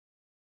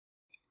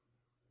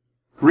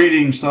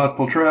Greetings,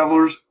 thoughtful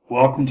travelers.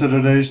 Welcome to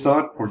today's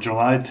thought for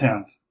July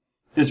 10th.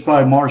 It's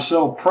by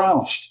Marcel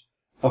Proust,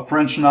 a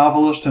French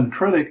novelist and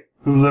critic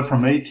who lived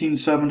from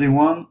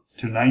 1871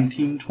 to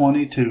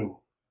 1922.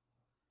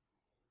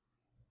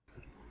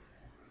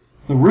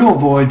 The real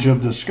voyage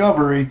of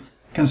discovery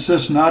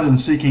consists not in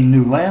seeking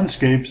new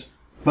landscapes,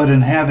 but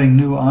in having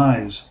new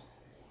eyes.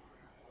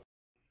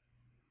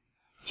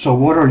 So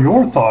what are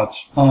your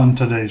thoughts on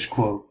today's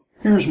quote?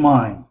 Here's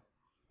mine.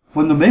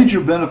 When the major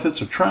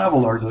benefits of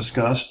travel are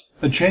discussed,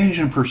 a change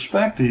in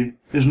perspective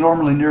is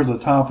normally near the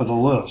top of the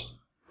list.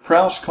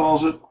 Proust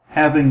calls it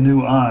having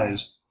new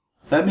eyes.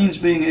 That means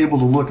being able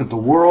to look at the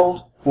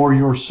world or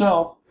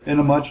yourself in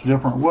a much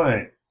different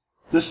way.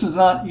 This does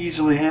not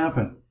easily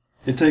happen.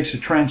 It takes a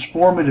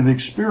transformative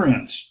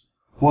experience,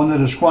 one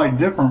that is quite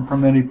different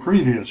from any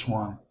previous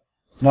one.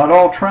 Not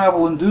all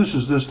travel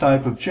induces this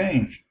type of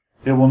change.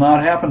 It will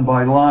not happen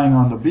by lying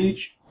on the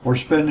beach or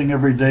spending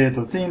every day at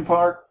the theme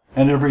park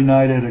and every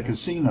night at a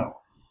casino.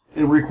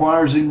 It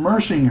requires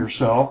immersing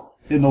yourself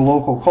in the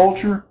local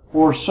culture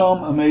or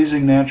some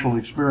amazing natural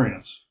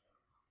experience.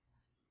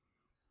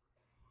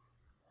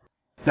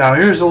 Now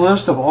here's a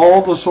list of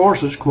all the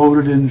sources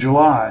quoted in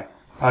July.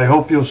 I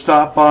hope you'll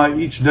stop by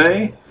each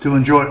day to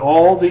enjoy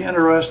all the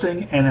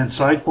interesting and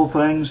insightful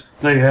things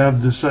they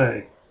have to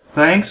say.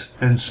 Thanks,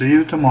 and see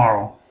you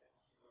tomorrow.